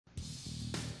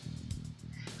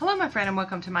Hello my friend and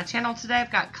welcome to my channel. Today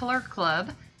I've got Color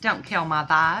Club, Don't Kill My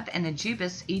Vibe, and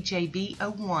Ejiubas EJB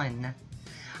 01.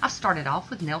 I've started off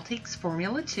with Nailtique's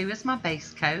Formula 2 as my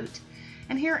base coat,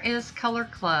 and here is Color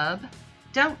Club,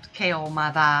 Don't Kill My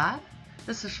Vibe.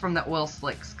 This is from the Oil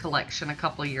Slicks collection a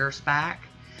couple of years back.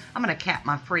 I'm going to cap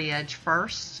my free edge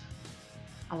first.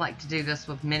 I like to do this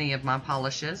with many of my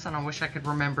polishes, and I wish I could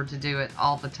remember to do it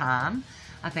all the time.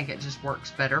 I think it just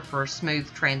works better for a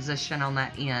smooth transition on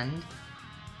that end.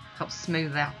 Helps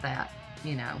smooth out that,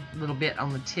 little bit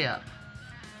on the tip.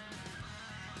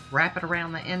 Wrap it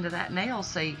around the end of that nail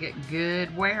so you get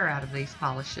good wear out of these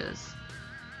polishes.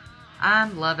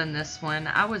 I'm loving this one.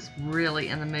 I was really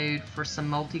in the mood for some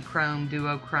multi-chrome,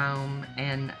 duochrome,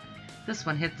 and this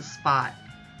one hit the spot.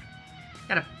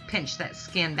 Gotta pinch that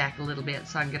skin back a little bit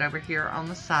so I can get over here on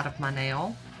the side of my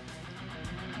nail.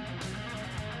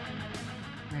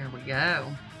 There we go.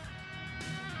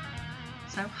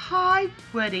 So, hi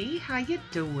Woody, how you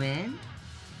doing?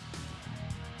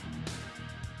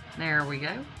 There we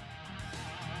go.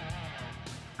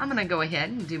 I'm gonna go ahead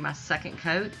and do my second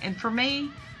coat, and for me,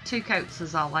 2 coats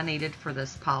is all I needed for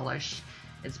this polish.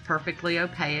 It's perfectly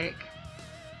opaque.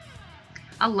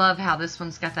 I love how this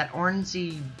one's got that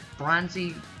orangey,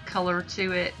 bronzy color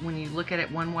to it when you look at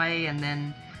it one way, and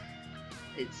then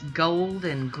it's gold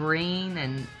and green,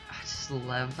 and I just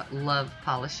love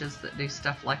polishes that do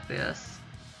stuff like this.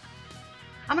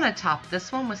 I'm going to top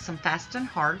this one with some Fast and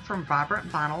Hard from Vibrant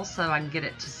Vinyl so I can get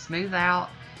it to smooth out,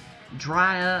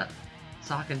 dry up,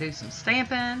 so I can do some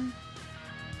stamping.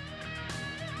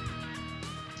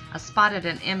 I spotted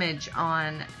an image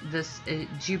on this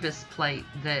Ejiubas plate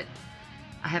that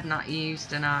I have not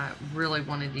used, and I really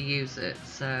wanted to use it,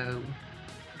 so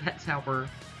that's how we're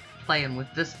playing with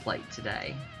this plate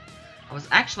today. I was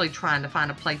actually trying to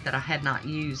find a plate that I had not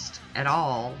used at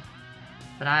all,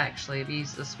 but I actually have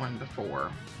used this one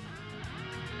before.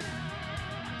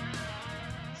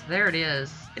 So there it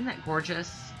is. Isn't that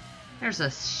gorgeous? There's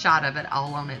a shot of it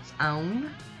all on its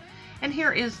own. And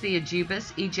here is the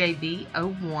Ejiubas EJB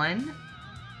 01.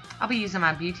 I'll be using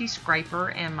my Beauty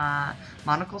Scraper and my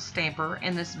Monocle Stamper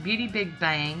and this Beauty Big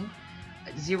Bang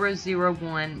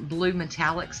 001 Blue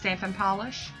Metallic Stamping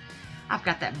Polish. I've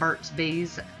got that Burt's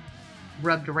Bees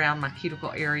rubbed around my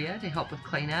cuticle area to help with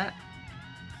cleanup.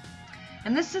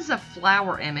 And this is a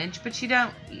flower image, but you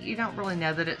don't really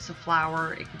know that it's a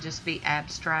flower. It could just be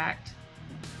abstract.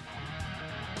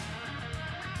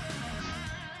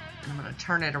 I'm going to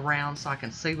turn it around so I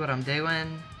can see what I'm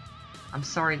doing. I'm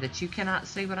sorry that you cannot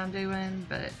see what I'm doing,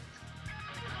 but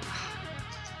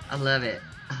I love it.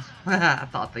 I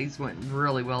thought these went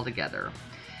really well together.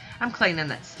 I'm cleaning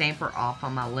that stamper off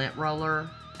on my lint roller,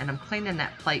 and I'm cleaning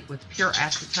that plate with pure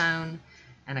acetone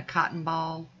and a cotton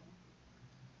ball.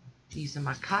 Using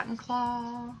my cotton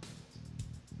claw.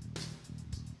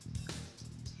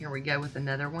 Here we go with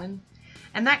another one.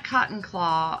 And that cotton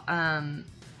claw,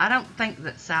 I don't think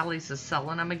that Sally's is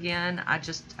selling them again. I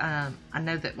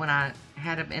know that when I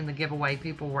had them in the giveaway,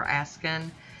 people were asking.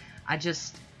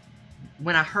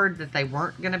 When I heard that they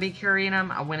weren't going to be carrying them,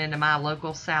 I went into my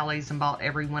local Sally's and bought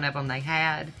every one of them they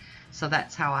had. So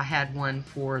that's how I had one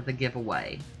for the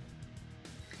giveaway.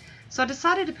 So I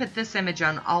decided to put this image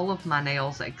on all of my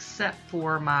nails except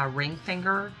for my ring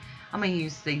finger. I'm going to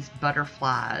use these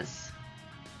butterflies.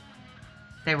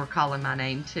 They were calling my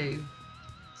name too.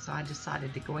 So I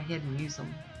decided to go ahead and use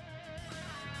them.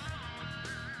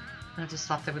 I just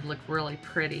thought they would look really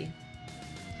pretty.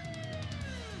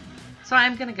 So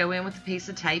I'm going to go in with a piece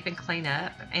of tape and clean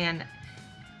up. And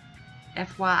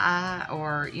FYI,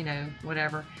 or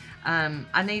whatever,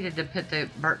 I needed to put the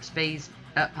Burt's Bees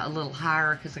up a little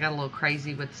higher because I got a little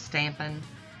crazy with the stamping.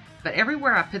 But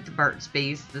everywhere I put the Burt's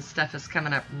Bees, the stuff is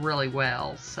coming up really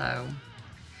well. So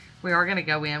we are going to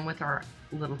go in with our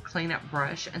little cleanup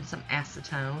brush and some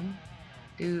acetone.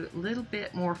 Do a little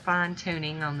bit more fine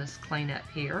tuning on this cleanup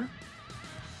here.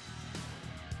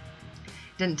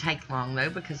 Didn't take long though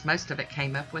because most of it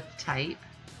came up with tape.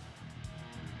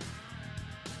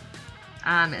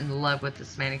 I'm in love with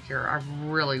this manicure. I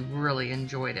really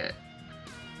enjoyed it.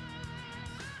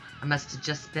 I must have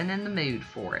just been in the mood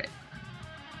for it.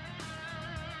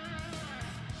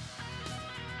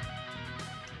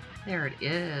 There it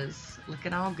is,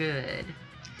 looking all good.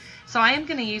 So I am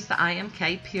going to use the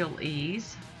IMK Peel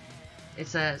Ease.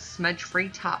 It's a smudge-free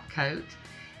top coat.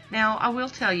 Now I will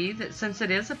tell you that since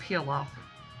it is a peel-off,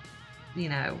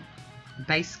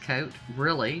 base coat,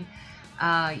 really,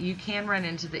 you can run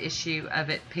into the issue of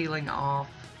it peeling off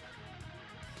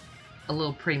a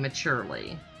little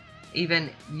prematurely, even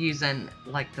using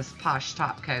like this Posh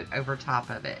top coat over top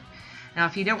of it. Now,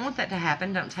 if you don't want that to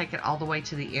happen, don't take it all the way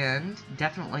to the end.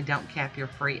 Definitely don't cap your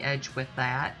free edge with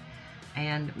that,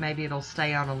 and maybe it'll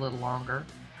stay on a little longer.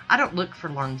 I don't look for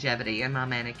longevity in my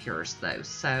manicures though,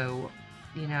 so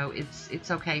you know,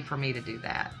 it's okay for me to do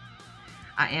that.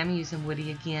 I am using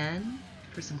Woody again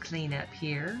for some cleanup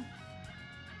here.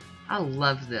 I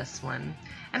love this one,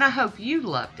 and I hope you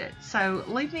loved it. So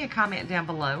leave me a comment down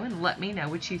below and let me know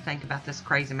what you think about this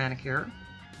crazy manicure.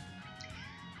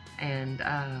 And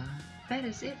that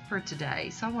is it for today.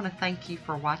 So I want to thank you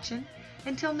for watching.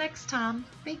 Until next time,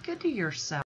 be good to yourself.